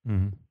June.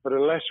 Mm-hmm. But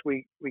unless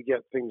we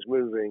get things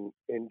moving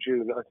in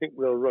June, I think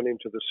we'll run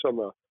into the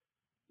summer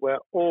where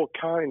all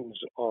kinds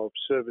of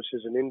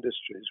services and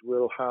industries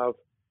will have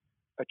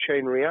a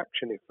chain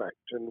reaction effect.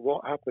 And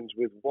what happens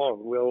with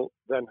one will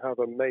then have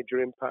a major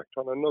impact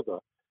on another.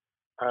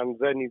 And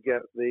then you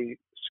get the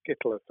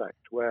skittle effect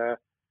where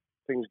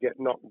things get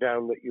knocked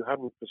down that you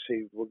hadn't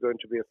perceived were going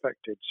to be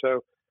affected.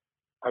 So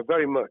I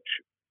very much,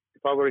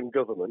 if I were in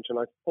government, and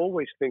I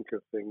always think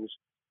of things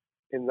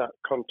in that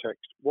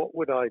context, what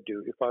would I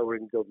do if I were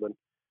in government?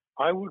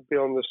 I would be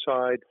on the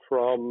side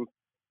from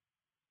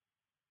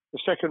the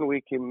second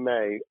week in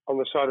May, on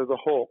the side of the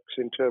hawks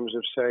in terms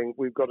of saying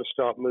we've got to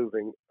start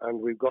moving,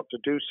 and we've got to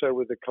do so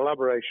with the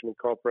collaboration and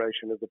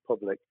cooperation of the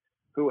public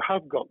who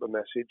have got the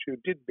message, who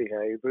did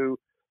behave, who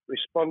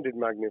responded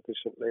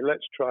magnificently.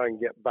 Let's try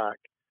and get back,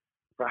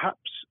 perhaps,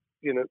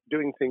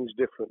 doing things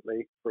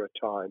differently for a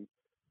time,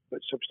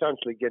 but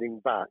substantially getting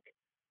back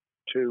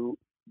to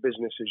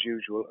business as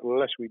usual. And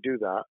unless we do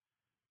that,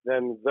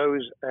 then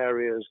those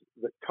areas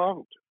that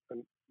can't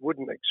and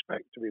wouldn't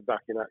expect to be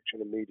back in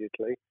action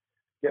immediately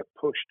get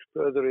pushed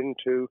further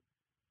into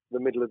the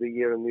middle of the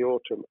year and the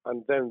autumn,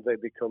 and then they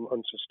become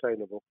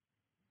unsustainable.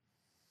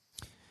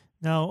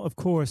 Now, of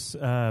course,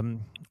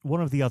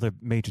 one of the other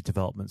major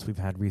developments we've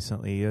had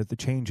recently are the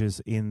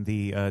changes in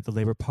the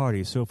Labour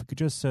Party. So if we could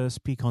just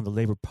speak on the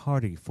Labour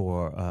Party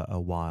for a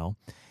while.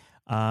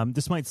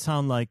 This might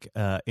sound like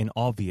an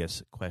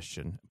obvious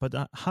question, but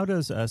how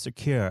does Sir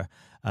Keir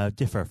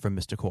differ from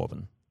Mr.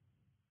 Corbyn?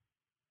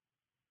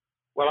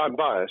 Well, I'm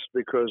biased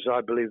because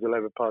I believe the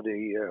Labour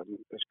Party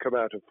has come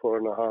out of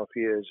 4.5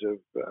 years of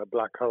a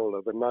black hole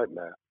of a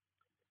nightmare,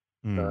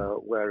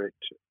 where it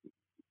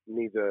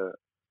neither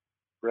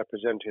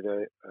represented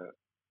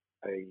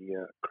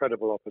a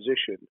credible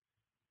opposition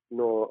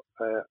nor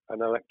an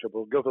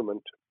electable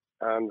government,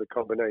 and the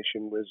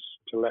combination was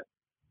to let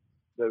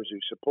those who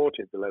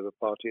supported the Labour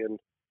Party and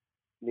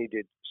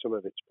needed some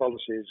of its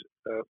policies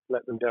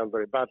let them down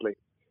very badly.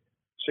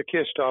 Sir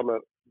Keir Starmer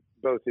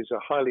both is a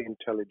highly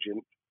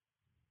intelligent,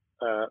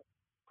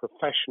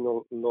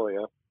 professional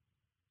lawyer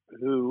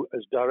who,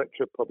 as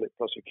Director of Public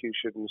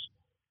Prosecutions,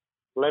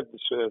 led the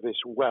service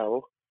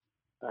well,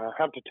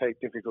 had to take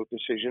difficult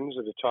decisions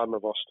at a time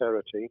of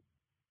austerity,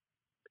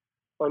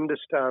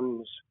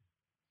 understands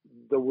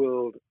the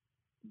world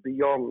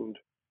beyond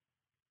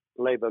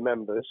Labour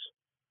members,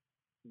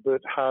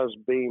 but has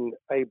been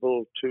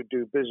able to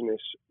do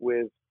business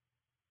with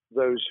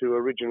those who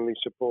originally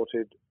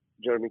supported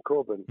Jeremy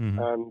Corbyn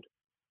and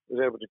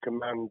was able to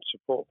command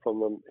support from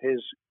them.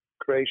 His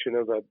creation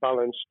of a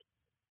balanced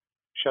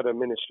shadow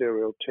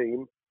ministerial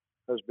team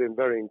has been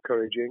very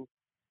encouraging.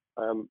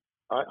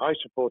 I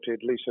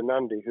supported Lisa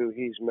Nandy, who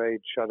he's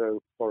made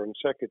Shadow Foreign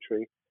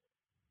Secretary,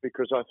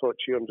 because I thought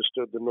she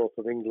understood the north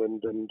of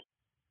England and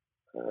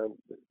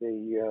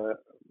the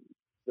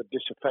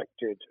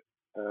disaffected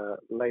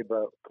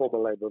former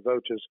Labour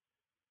voters.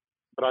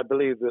 But I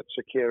believe that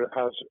Sir Keir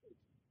has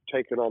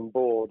taken on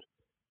board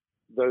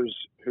those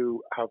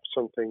who have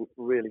something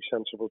really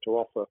sensible to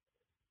offer.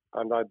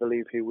 And I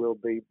believe he will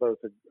be both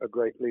a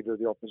great leader of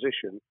the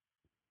opposition.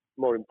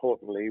 More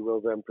importantly, he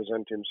will then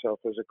present himself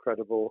as a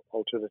credible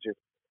alternative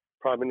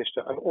prime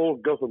minister. And all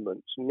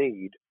governments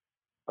need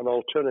an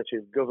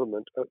alternative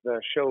government at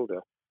their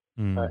shoulder.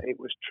 It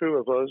was true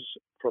of us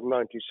from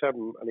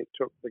 97, and it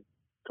took the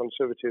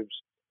Conservatives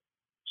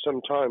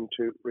some time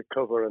to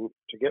recover and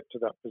to get to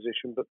that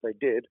position, but they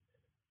did,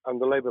 and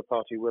the Labour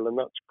Party will, and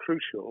that's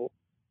crucial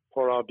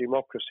for our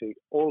democracy.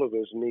 All of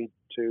us need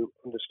to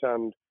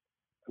understand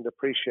and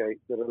appreciate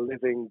that a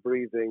living,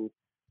 breathing,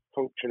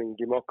 functioning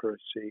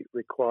democracy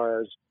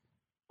requires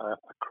a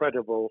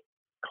credible,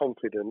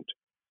 confident,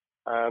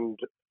 and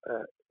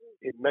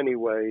in many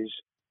ways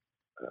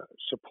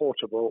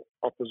supportable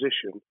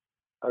opposition,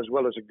 as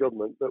well as a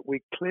government that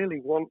we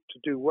clearly want to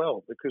do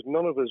well, because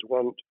none of us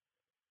want,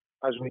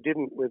 as we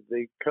didn't with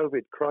the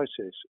COVID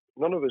crisis,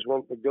 none of us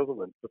want the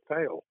government to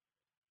fail.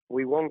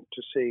 We want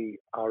to see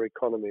our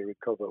economy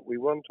recover. We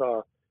want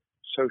our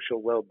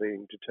social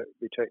well-being to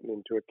be taken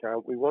into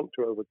account. We want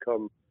to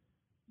overcome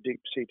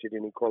deep-seated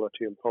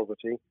inequality and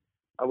poverty.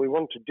 And we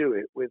want to do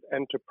it with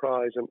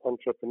enterprise and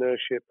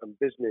entrepreneurship and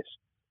business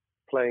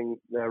playing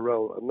their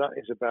role. And that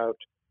is about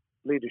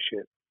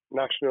leadership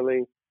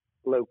nationally,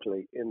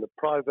 locally, in the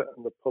private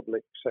and the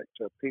public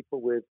sector.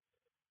 People with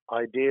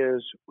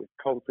ideas, with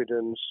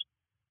confidence,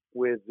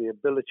 with the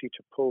ability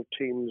to pull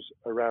teams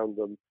around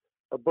them.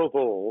 Above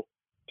all,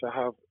 to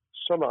have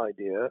some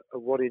idea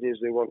of what it is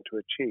they want to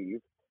achieve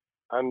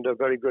and a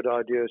very good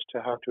idea as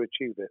to how to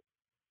achieve it.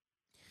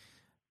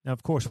 Now,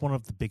 of course, one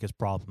of the biggest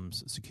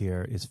problems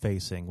Secure is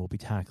facing will be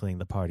tackling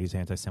the party's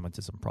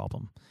anti-Semitism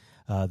problem.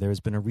 There has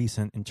been a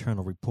recent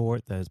internal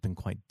report that has been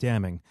quite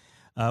damning.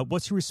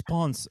 What's your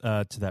response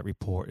to that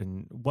report,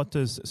 and what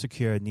does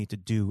Secure need to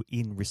do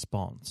in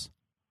response?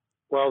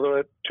 Well, there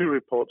are two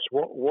reports.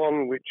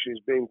 One which is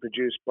being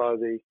produced by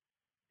the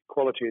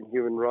Equality and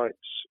Human Rights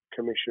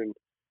Commission,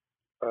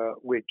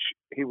 which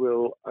he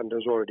will, and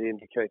has already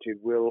indicated,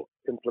 will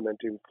implement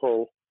in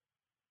full.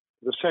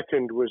 The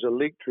second was a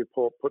leaked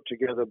report put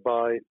together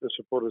by the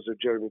supporters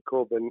of Jeremy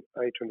Corbyn,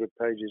 800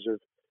 pages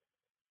of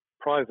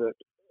private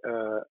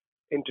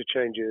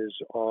interchanges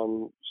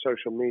on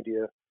social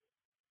media,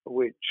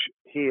 which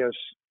he has,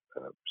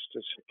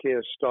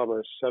 Keir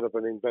Starmer, set up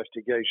an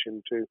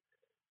investigation to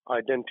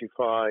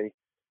identify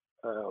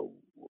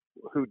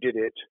who did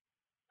it,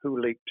 who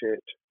leaked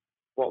it,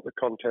 what the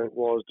content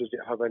was, does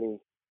it have any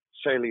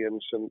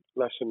salience and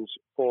lessons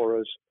for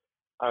us,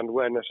 and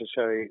where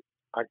necessary,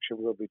 action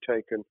will be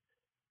taken.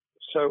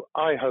 So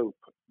I hope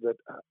that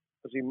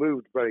as he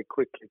moved very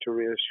quickly to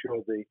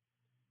reassure the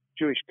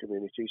Jewish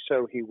community,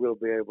 so he will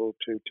be able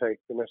to take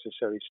the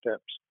necessary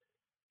steps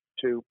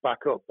to back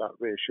up that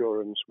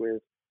reassurance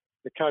with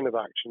the kind of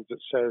actions that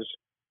says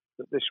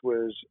that this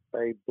was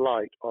a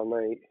blight on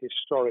a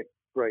historic,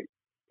 great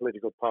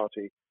political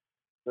party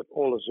that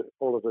all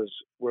of us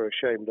were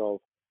ashamed of.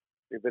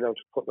 We've been able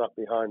to put that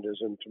behind us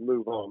and to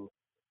move on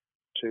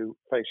to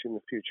facing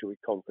the future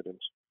with confidence.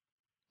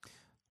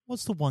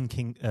 What's the one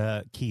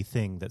key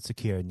thing that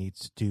Secure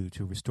needs to do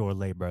to restore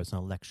Labour as an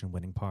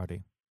election-winning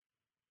party?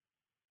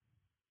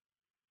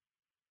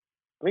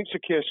 I think Sir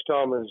Keir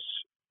Starmer's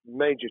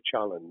major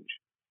challenge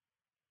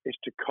is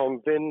to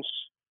convince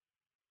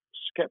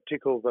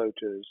sceptical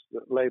voters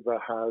that Labour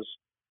has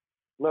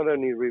not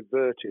only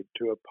reverted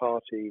to a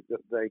party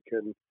that they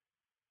can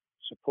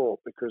support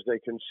because they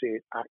can see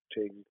it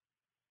acting,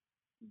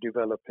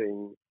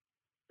 developing,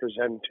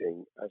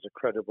 presenting as a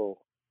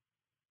credible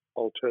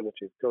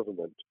alternative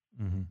government,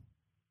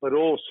 but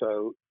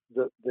also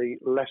that the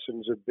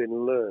lessons have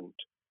been learned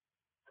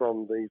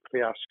from the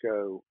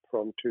fiasco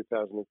from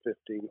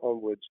 2015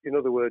 onwards. In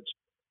other words,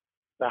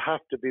 there have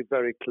to be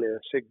very clear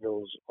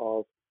signals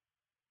of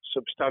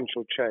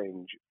substantial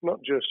change, not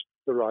just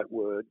the right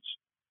words,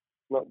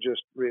 not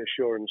just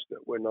reassurance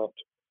that we're not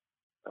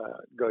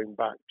going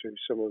back to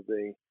some of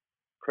the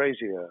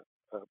crazier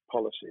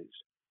policies,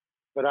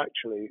 but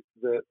actually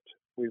that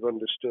we've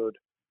understood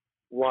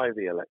why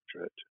the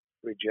electorate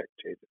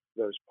rejected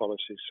those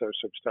policies so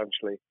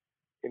substantially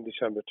in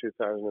December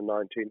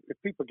 2019. If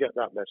people get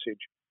that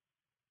message,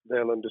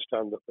 they'll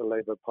understand that the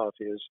Labour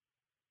Party has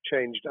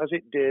changed, as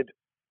it did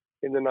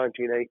in the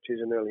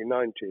 1980s and early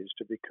 90s,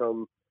 to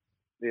become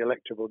the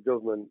electable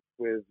government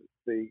with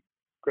the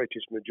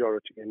greatest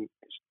majority in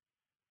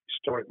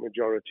historic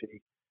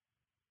majority,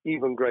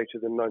 even greater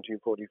than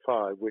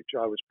 1945, which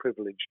I was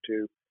privileged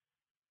to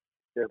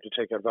be able to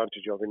take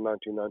advantage of in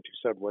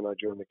 1997 when I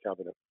joined the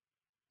cabinet.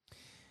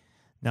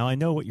 Now, I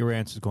know what your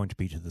answer is going to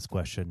be to this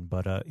question,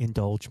 but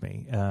indulge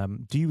me.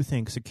 Do you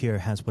think Secure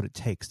has what it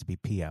takes to be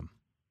PM?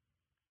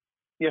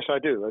 Yes, I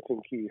do. I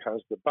think he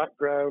has the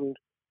background,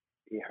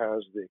 he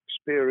has the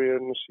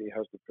experience, he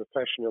has the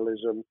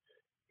professionalism,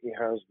 he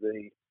has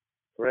the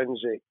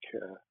forensic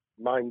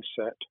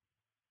mindset,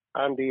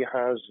 and he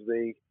has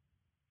the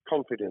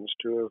confidence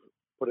to have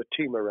put a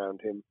team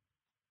around him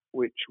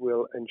which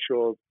will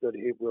ensure that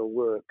it will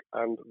work.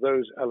 And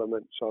those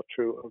elements are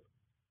true of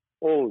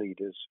all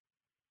leaders.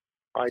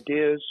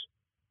 Ideas,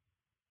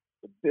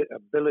 the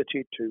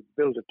ability to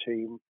build a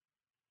team,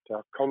 to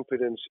have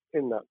confidence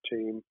in that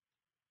team,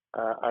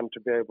 and to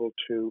be able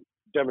to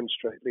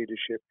demonstrate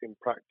leadership in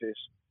practice,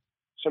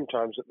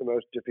 sometimes at the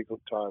most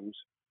difficult times.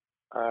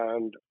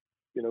 And,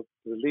 you know,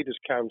 the Leaders'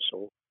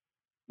 Council,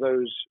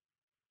 those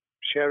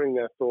sharing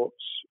their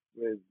thoughts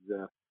with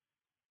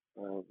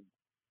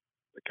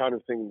the kind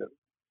of thing that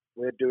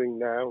we're doing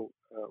now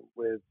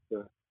with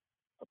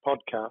a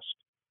podcast,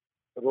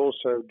 but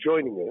also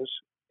joining us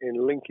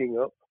in linking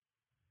up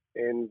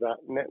in that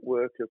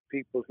network of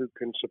people who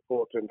can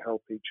support and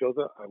help each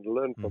other and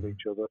learn from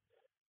each other.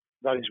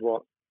 That is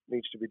what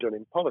needs to be done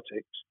in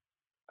politics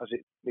as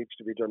it needs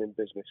to be done in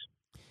business.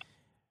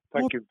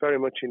 Thank you very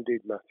much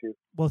indeed, Matthew.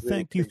 Well, Really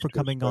thank you for pleased to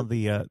have coming on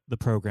spoken. the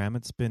program.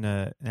 It's been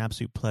an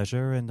absolute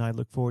pleasure, and I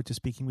look forward to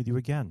speaking with you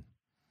again.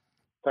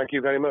 Thank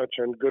you very much,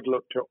 and good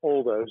luck to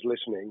all those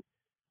listening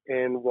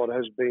in what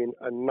has been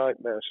a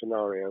nightmare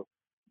scenario.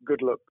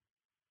 Good luck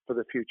for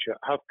the future.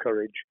 Have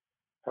courage,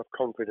 have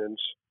confidence,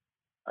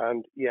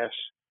 and yes,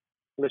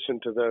 listen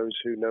to those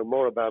who know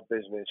more about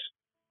business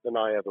than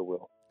I ever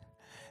will.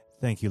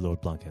 Thank you,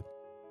 Lord Blunkett.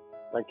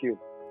 Thank you.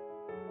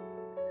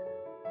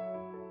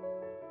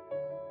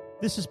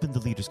 This has been the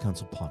Leaders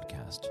Council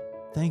podcast.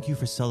 Thank you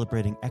for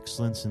celebrating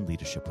excellence in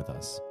leadership with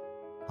us.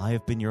 I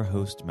have been your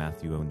host,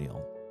 Matthew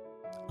O'Neill.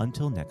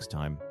 Until next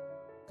time,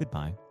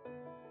 goodbye.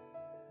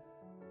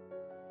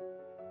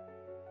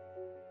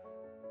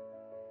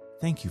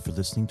 Thank you for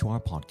listening to our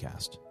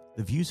podcast.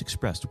 The views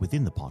expressed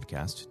within the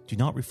podcast do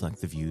not reflect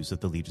the views of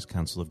the Leaders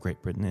Council of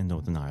Great Britain and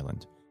Northern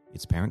Ireland,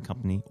 its parent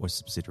company or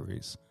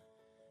subsidiaries,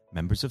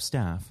 members of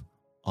staff,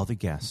 other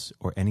guests,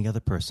 or any other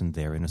person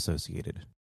therein associated.